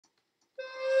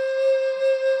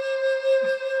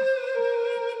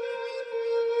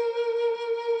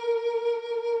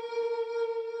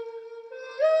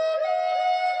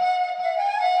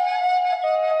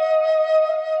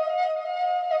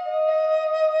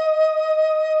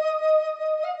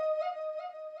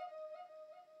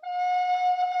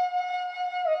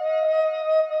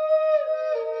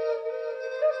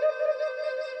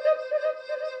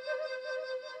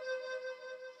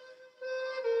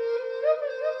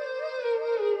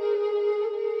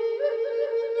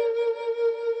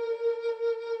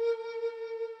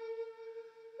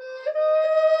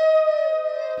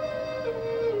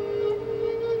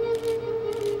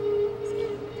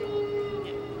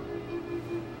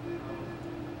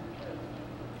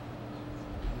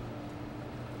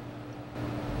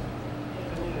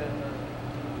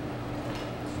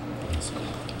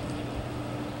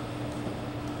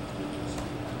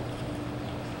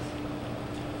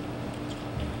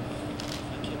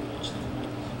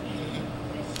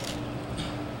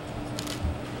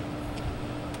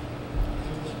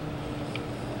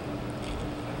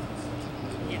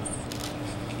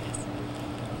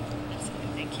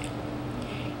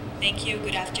Thank you.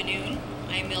 Good afternoon.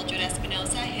 I'm Mildred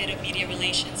Espinosa, Head of Media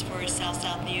Relations for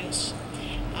South-South News.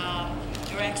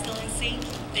 Your Excellency,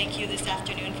 thank you this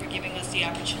afternoon for giving us the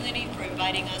opportunity, for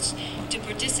inviting us to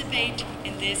participate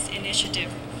in this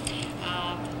initiative.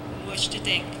 We wish to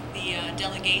thank the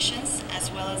delegations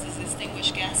as well as the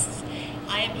distinguished guests.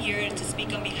 I am here to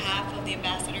speak on behalf of the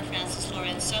Ambassador Francis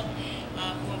Lorenzo,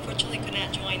 who unfortunately could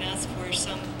not join us for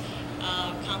some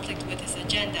conflict with his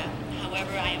agenda.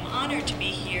 However, I am honored to be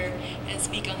here and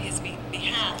speak on his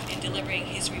behalf in delivering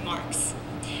his remarks.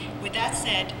 With that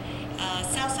said,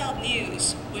 South-South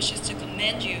News wishes to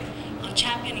commend you on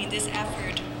championing this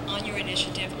effort on your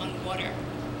initiative on water.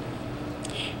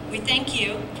 We thank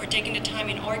you for taking the time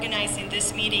in organizing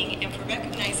this meeting and for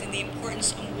recognizing the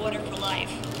importance of water for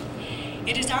life.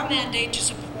 It is our mandate to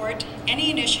support any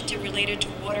initiative related to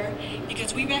water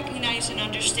because we recognize and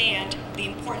understand the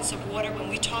importance of water when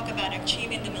we talk about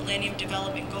achieving the Millennium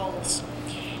Development Goals.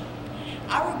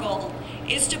 Our goal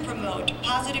is to promote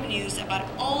positive news about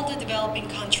all the developing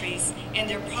countries and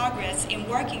their progress in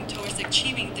working towards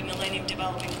achieving the Millennium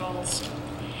Development Goals.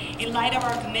 In light of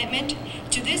our commitment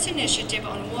to this initiative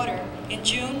on water, in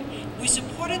June, we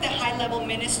supported the high-level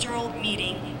ministerial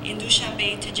meeting in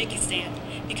Dushanbe, Tajikistan,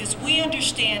 because we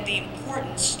understand the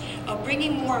importance of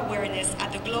bringing more awareness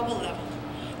at the global level.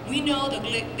 We know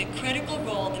the critical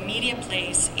role the media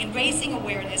plays in raising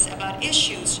awareness about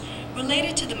issues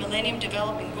related to the Millennium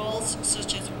Development Goals,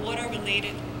 such as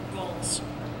water-related goals.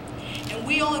 And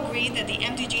we all agree that the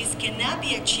MDGs cannot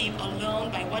be achieved alone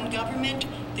by one government,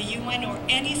 the UN, or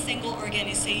any single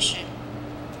organization.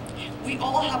 We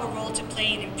all have a role to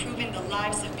play in improving the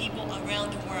lives of people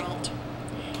around the world.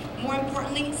 More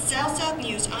importantly, South-South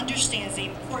News understands the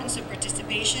importance of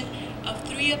participation of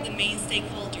three of the main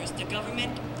stakeholders: the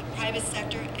government, the private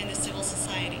sector, and the civil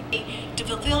society, to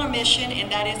fulfill our mission, and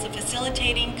that is of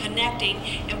facilitating, connecting,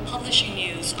 and publishing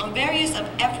news on various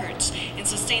efforts in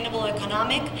sustainable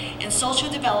economic and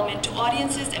social development to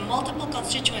audiences in multiple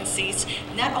constituencies,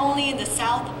 not only in the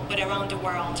South, but around the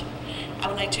world. I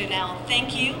would like to now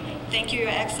thank you, Your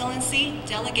Excellency,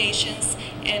 delegations,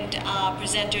 and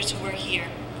presenters who are here.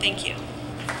 Thank you.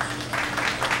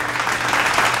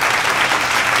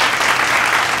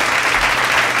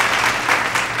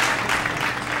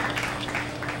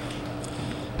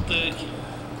 The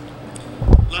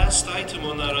last item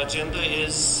on our agenda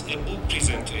is a book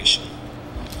presentation.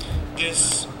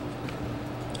 This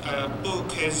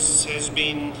book has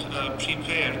been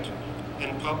prepared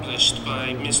and published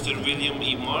by Mr. William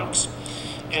E. Marks,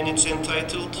 and it's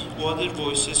entitled Water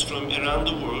Voices from Around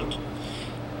the World,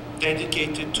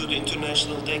 dedicated to the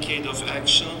International Decade of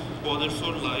Action, Water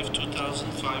for Life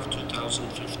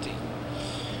 2005-2015.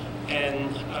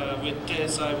 And with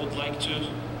this, I would like to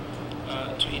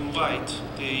invite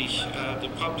the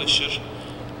publisher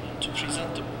to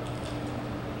present the book.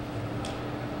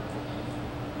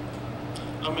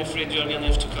 I'm afraid you're going to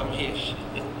have to come here.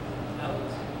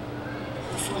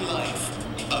 For Life.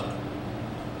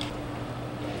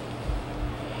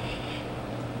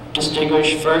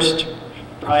 Distinguished First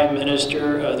Prime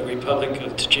Minister of the Republic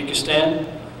of Tajikistan,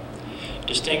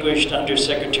 distinguished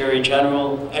Undersecretary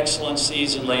General,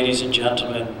 Excellencies, and ladies and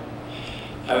gentlemen,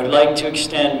 I would like to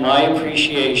extend my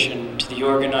appreciation to the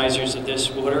organizers of this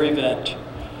water event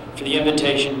for the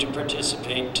invitation to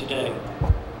participate today.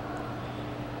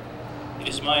 It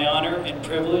is my honor and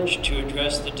privilege to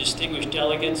address the distinguished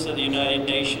delegates of the United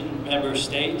Nations member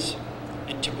states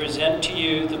and to present to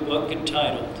you the book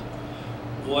entitled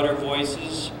Water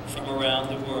Voices from Around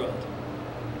the World.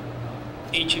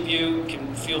 Each of you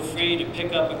can feel free to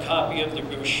pick up a copy of the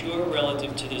brochure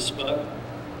relative to this book.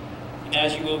 And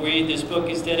as you will read, this book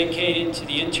is dedicated to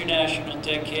the International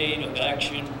Decade of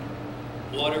Action,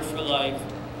 Water for Life,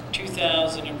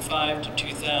 2005 to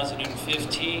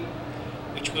 2015,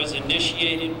 which was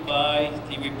initiated by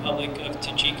the Republic of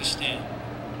Tajikistan.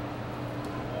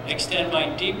 I extend my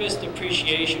deepest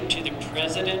appreciation to the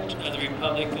President of the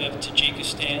Republic of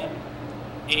Tajikistan,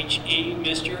 H.E.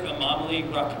 Mr. Emomali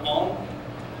Rahmon,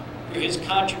 for his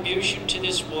contribution to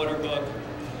this water book,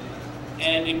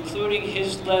 and including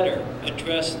his letter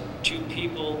addressed to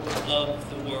people of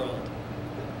the world.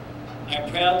 I'm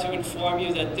proud to inform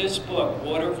you that this book,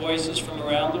 Water Voices from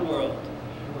Around the World,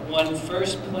 won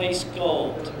first place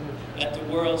gold at the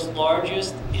world's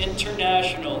largest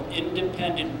international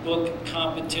independent book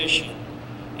competition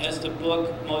as the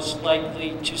book most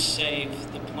likely to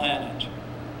save the planet.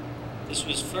 This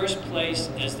was first place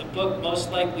as the book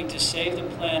most likely to save the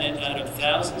planet out of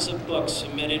thousands of books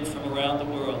submitted from around the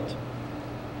world.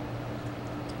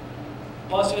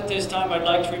 Also at this time, I'd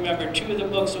like to remember two of the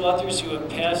book's authors who have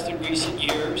passed in recent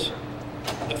years.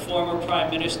 the former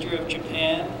Prime Minister of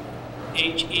Japan,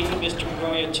 H.E. Mr.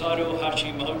 Morihito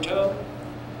Hashimoto,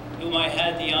 whom I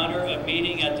had the honor of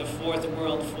meeting at the Fourth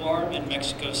World Forum in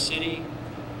Mexico City,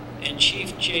 and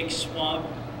Chief Jake Swamp,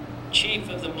 Chief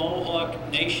of the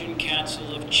Mohawk Nation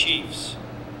Council of Chiefs,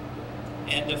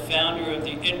 and the founder of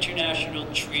the International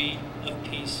Tree of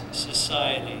Peace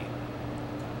Society.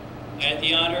 I had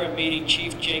the honor of meeting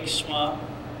Chief Jake Swamp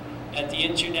at the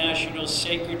International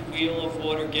Sacred Wheel of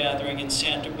Water Gathering in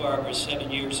Santa Barbara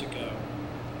 7 years ago.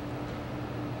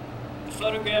 The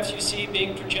photographs you see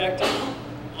being projected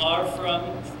are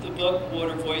from the book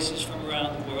Water Voices from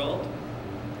Around the World.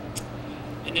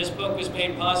 And this book was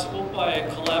made possible by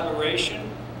a collaboration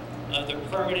of the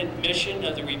Permanent Mission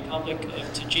of the Republic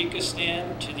of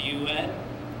Tajikistan to the UN,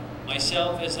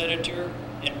 myself as editor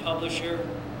and publisher,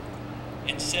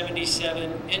 and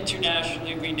 77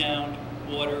 internationally renowned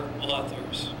water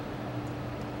authors.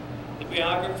 The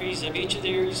biographies of each of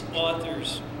these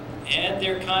authors and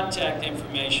their contact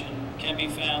information can be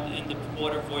found in the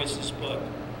Water Voices book.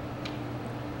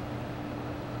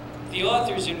 The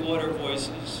authors in Water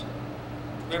Voices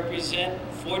represent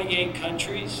 48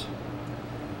 countries,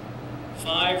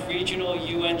 5 regional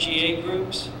UNGA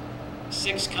groups,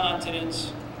 6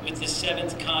 continents, with the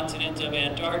 7th continent of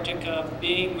Antarctica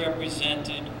being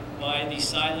represented by the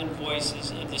silent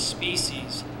voices of the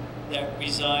species that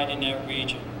reside in that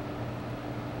region.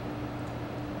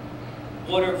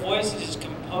 Water Voices is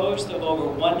composed of over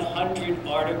 100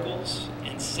 articles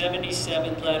and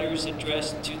 77 letters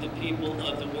addressed to the people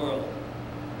of the world.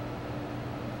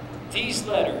 These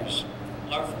letters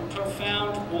are from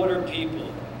profound water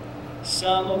people,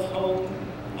 some of whom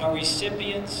are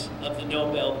recipients of the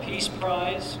Nobel Peace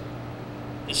Prize,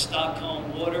 the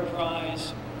Stockholm Water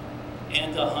Prize,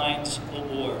 and the Heinz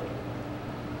Award.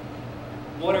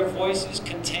 Water Voices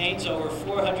contains over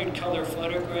 400 color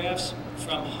photographs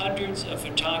from hundreds of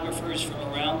photographers from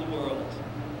around the world,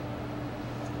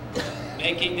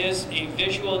 making this a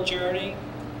visual journey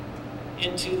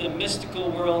into the mystical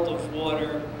world of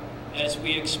water as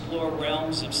we explore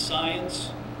realms of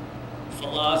science,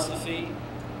 philosophy,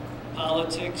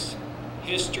 politics,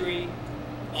 history,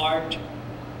 art,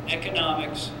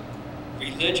 economics,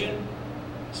 religion,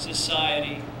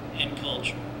 society, and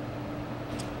culture.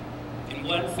 In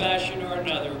one fashion or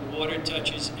another, water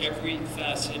touches every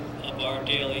facet of our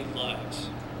daily lives.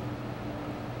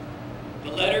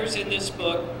 The letters in this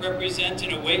book represent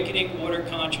an awakening water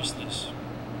consciousness,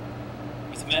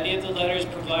 with many of the letters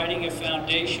providing a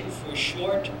foundation for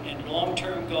short and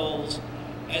long-term goals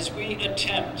as we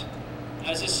attempt,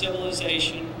 as a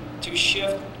civilization, to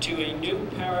shift to a new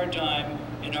paradigm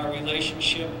in our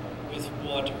relationship with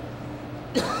water.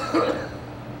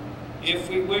 If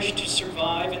we wish to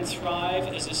survive and thrive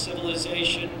as a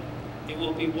civilization, it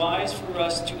will be wise for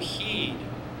us to heed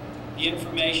the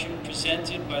information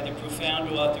presented by the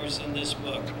profound authors in this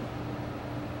book.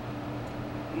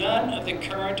 None of the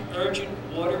current urgent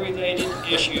water-related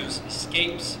issues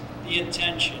escapes the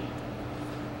attention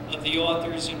of the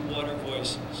authors in Water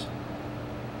Voices.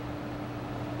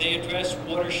 They address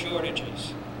water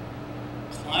shortages,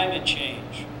 climate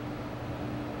change,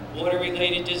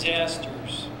 water-related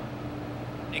disasters,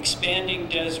 expanding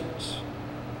deserts,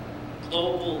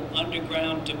 global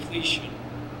underground depletion,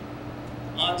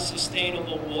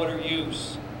 unsustainable water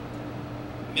use,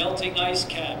 melting ice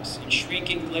caps and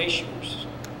shrinking glaciers,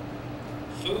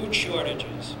 food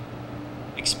shortages,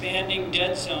 expanding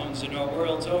dead zones in our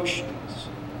world's oceans,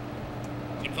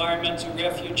 environmental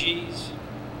refugees,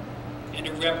 and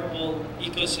irreparable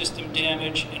ecosystem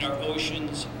damage in our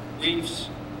oceans, reefs,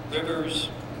 rivers,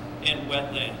 and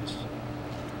wetlands.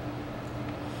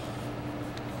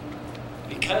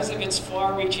 Because of its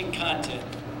far-reaching content,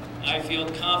 I feel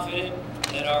confident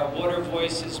that our Water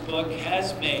Voices book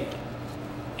has made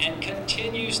and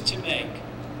continues to make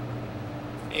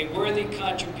a worthy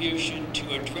contribution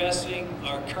to addressing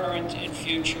our current and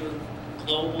future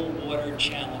global water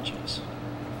challenges.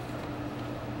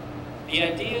 The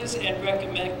ideas and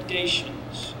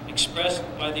recommendations expressed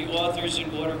by the authors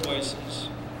in Water Voices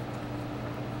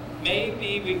may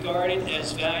be regarded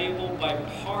as valuable by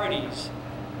parties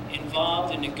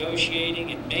involved in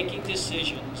negotiating and making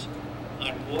decisions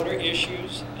on water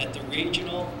issues at the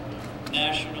regional,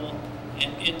 national,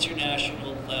 and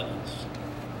international levels.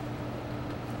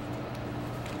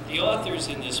 The authors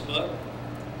in this book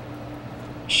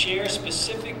share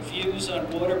specific views on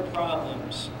water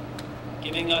problems,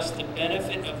 giving us the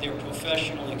benefit of their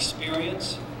professional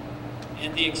experience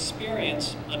and the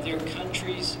experience of their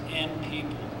countries and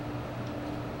people.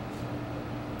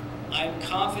 I am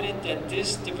confident that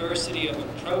this diversity of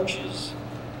approaches,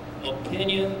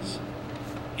 opinions,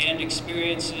 and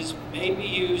experiences may be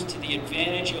used to the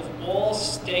advantage of all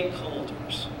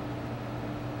stakeholders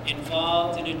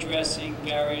involved in addressing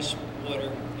various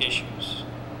water issues.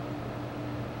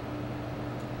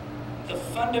 The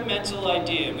fundamental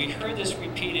idea, we heard this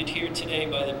repeated here today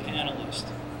by the panelists,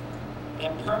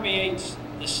 that permeates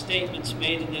the statements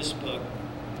made in this book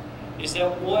is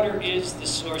that water is the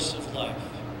source of life,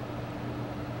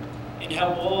 and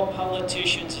how all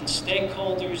politicians and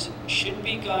stakeholders should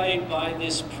be guided by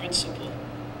this principle,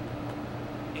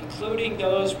 including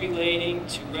those relating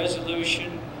to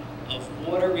resolution of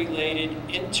water-related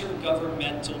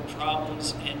intergovernmental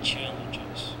problems and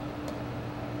challenges.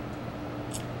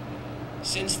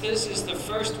 Since this is the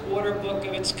first water book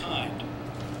of its kind,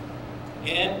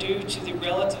 and due to the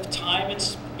relative time and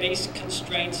space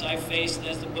constraints I faced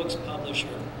as the book's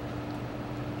publisher,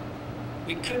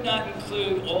 we could not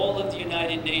include all of the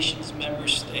United Nations member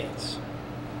states.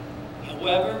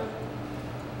 However,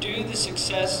 due to the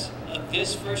success of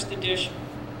this first edition,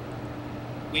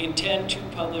 we intend to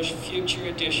publish future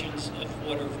editions of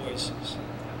Water Voices.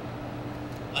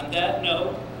 On that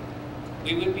note,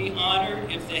 we would be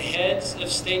honored if the heads of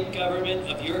state government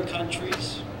of your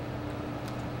countries,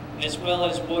 as well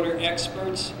as water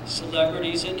experts,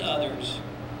 celebrities, and others,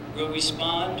 will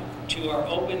respond to our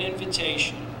open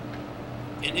invitation,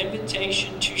 an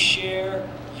invitation to share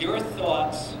your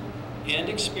thoughts and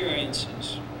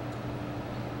experiences.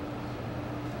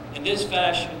 In this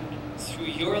fashion, through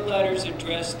your letters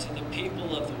addressed to the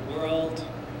people of the world,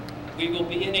 we will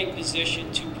be in a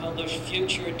position to publish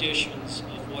future editions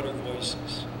of Water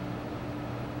Voices.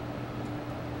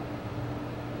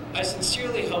 I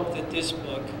sincerely hope that this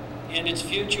book and its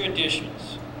future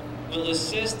editions will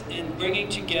assist in bringing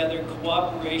together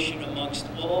cooperation amongst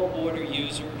all water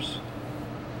users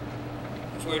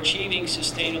for achieving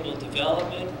sustainable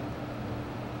development,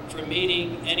 for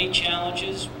meeting any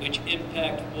challenges which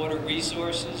impact water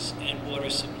resources and water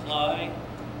supply,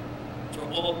 for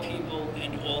all people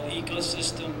and all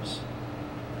ecosystems,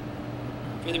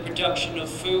 for the production of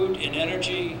food and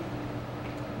energy,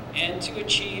 and to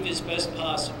achieve as best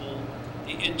possible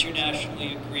the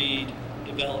internationally agreed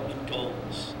development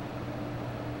goals.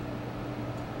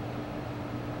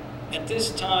 At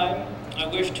this time, I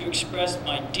wish to express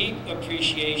my deep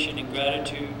appreciation and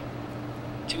gratitude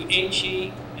to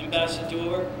HE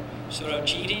Ambassador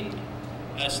Sorajidin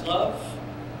Aslov,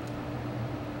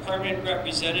 Permanent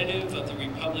Representative of the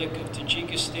Republic of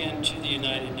Tajikistan to the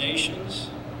United Nations,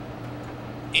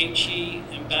 HE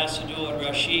Ambassador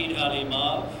Rashid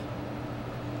Alimov,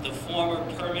 the former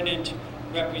Permanent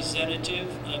Representative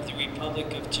of the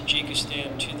Republic of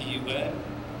Tajikistan to the UN,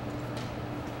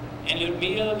 and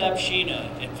Ludmila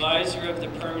Lapshina, Advisor of the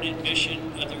Permanent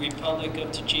Mission of the Republic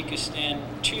of Tajikistan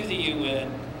to the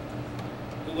UN,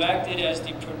 who acted as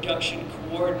the production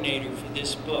coordinator for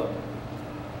this book.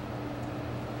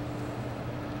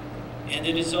 And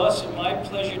it is also my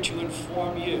pleasure to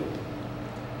inform you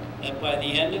that by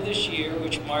the end of this year,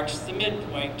 which marks the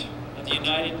midpoint of the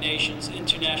United Nations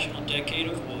International Decade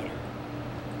of Water,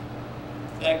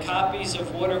 that copies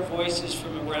of Water Voices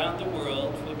from around the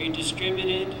world will be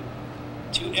distributed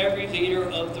to every leader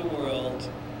of the world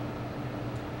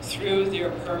through their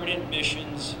permanent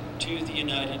missions to the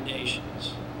United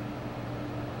Nations.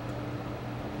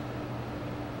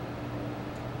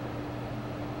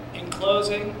 In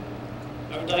closing,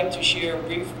 I would like to share a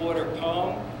brief water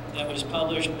poem that was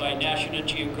published by National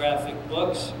Geographic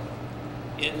Books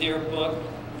in their book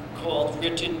called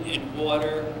Written in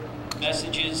Water,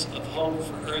 Messages of Hope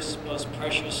for Earth's Most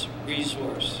Precious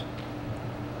Resource.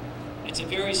 It's a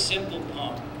very simple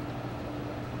poem,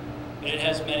 but it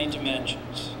has many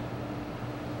dimensions.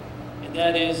 And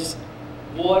that is,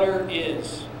 water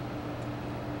is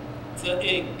the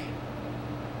ink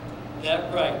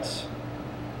that writes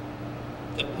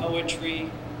the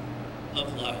poetry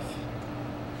of life.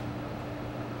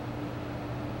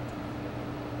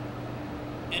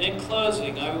 And in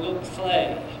closing, I will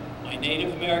play my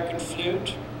Native American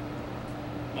flute.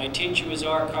 My teacher was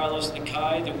R. Carlos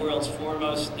Nakai, the world's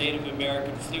foremost Native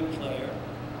American flute player.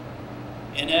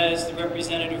 And as the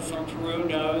representative from Peru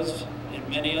knows, and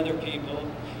many other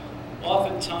people,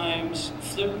 oftentimes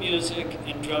flute music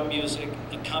and drum music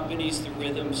accompanies the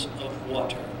rhythms of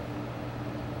water.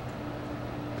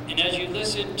 And as you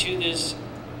listen to this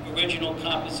original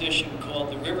composition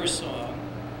called the River Song,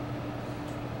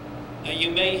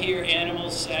 you may hear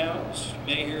animal sounds,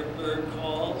 you may hear bird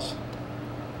calls.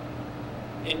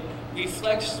 It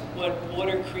reflects what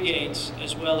water creates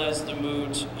as well as the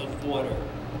moods of water.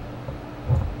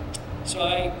 So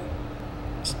I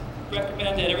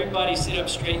recommend that everybody sit up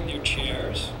straight in their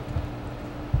chairs.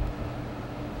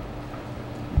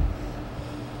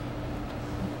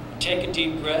 Take a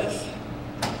deep breath.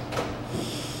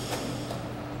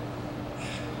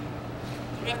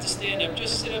 You don't have to stand up,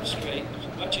 just sit up straight.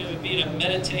 I want you to be in a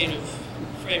meditative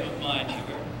frame of mind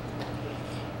here.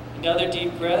 Another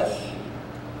deep breath.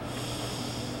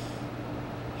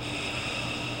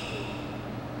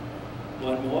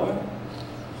 One more.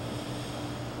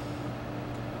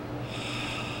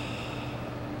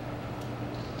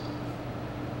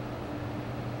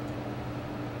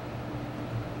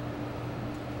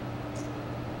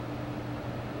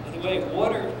 By the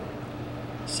way,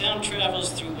 sound travels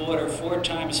through water 4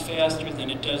 times faster than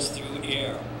it does through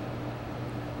air,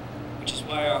 which is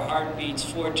why our heart beats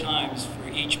 4 times for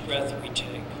each breath we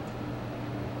take.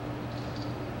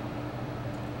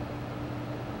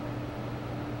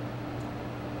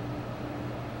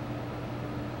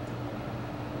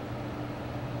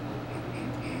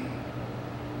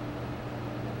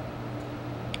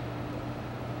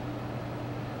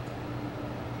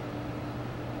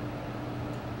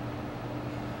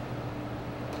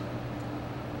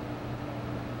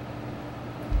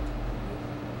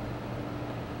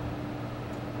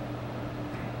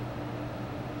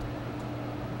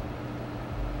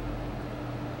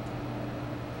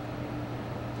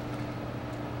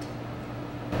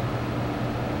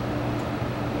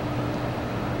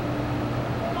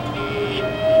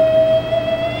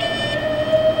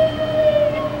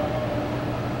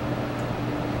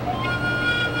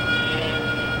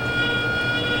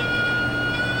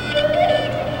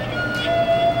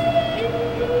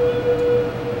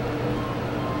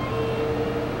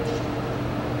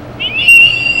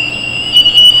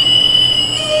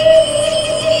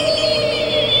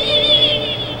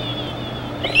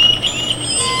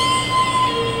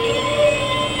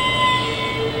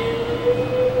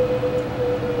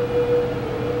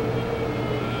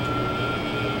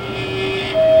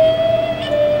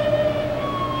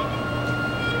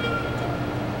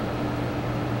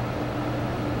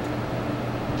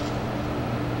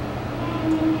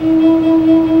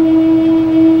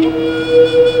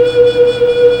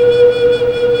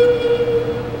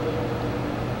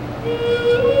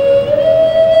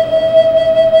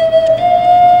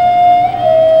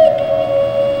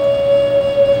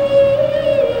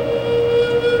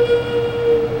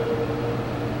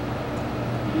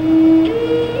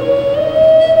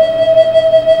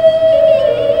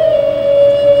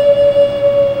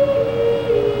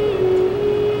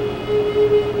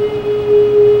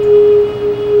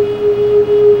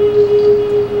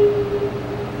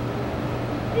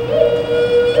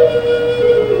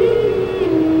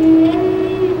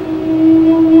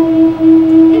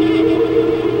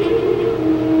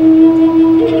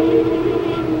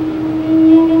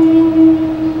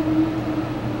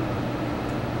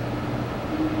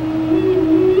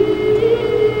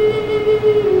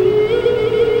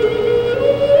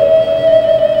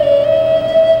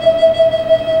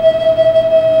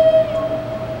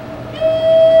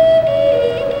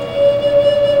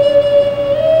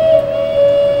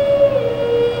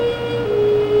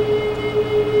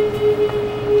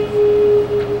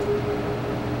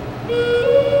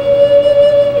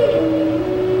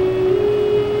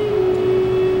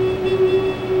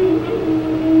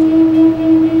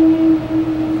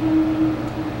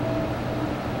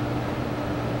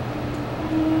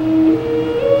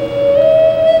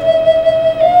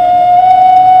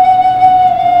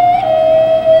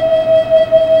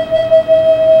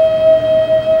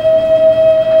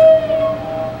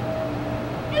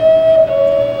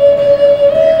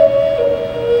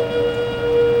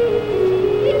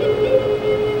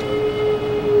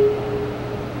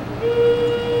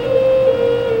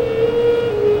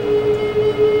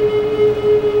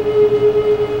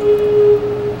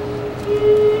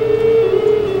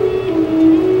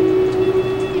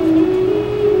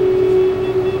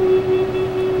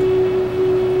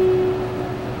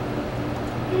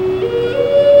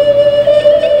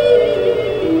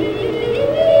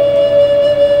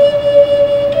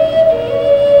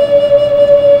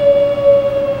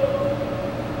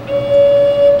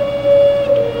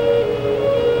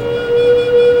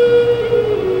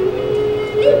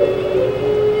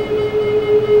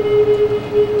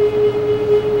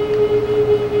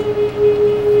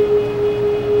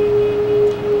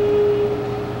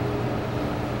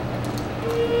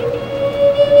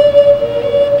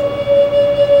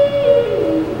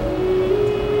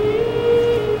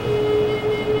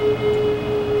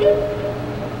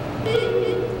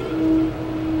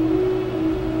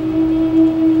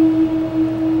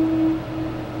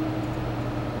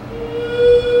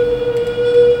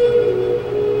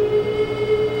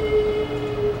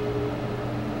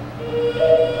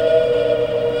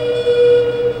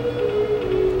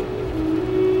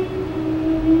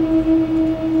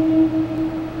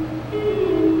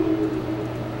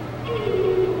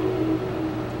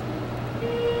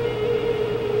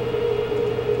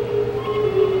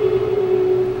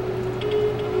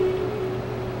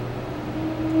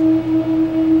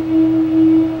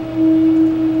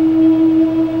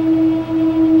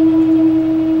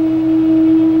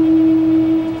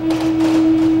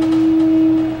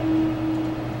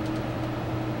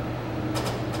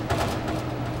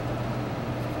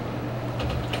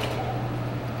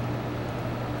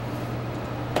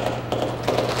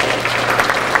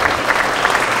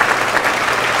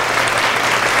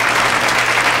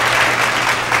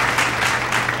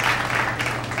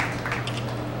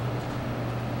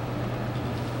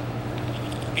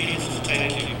 Beautiful,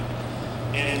 thank you.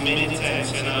 And many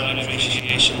thanks and our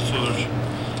appreciation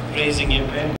for raising your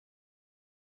hand.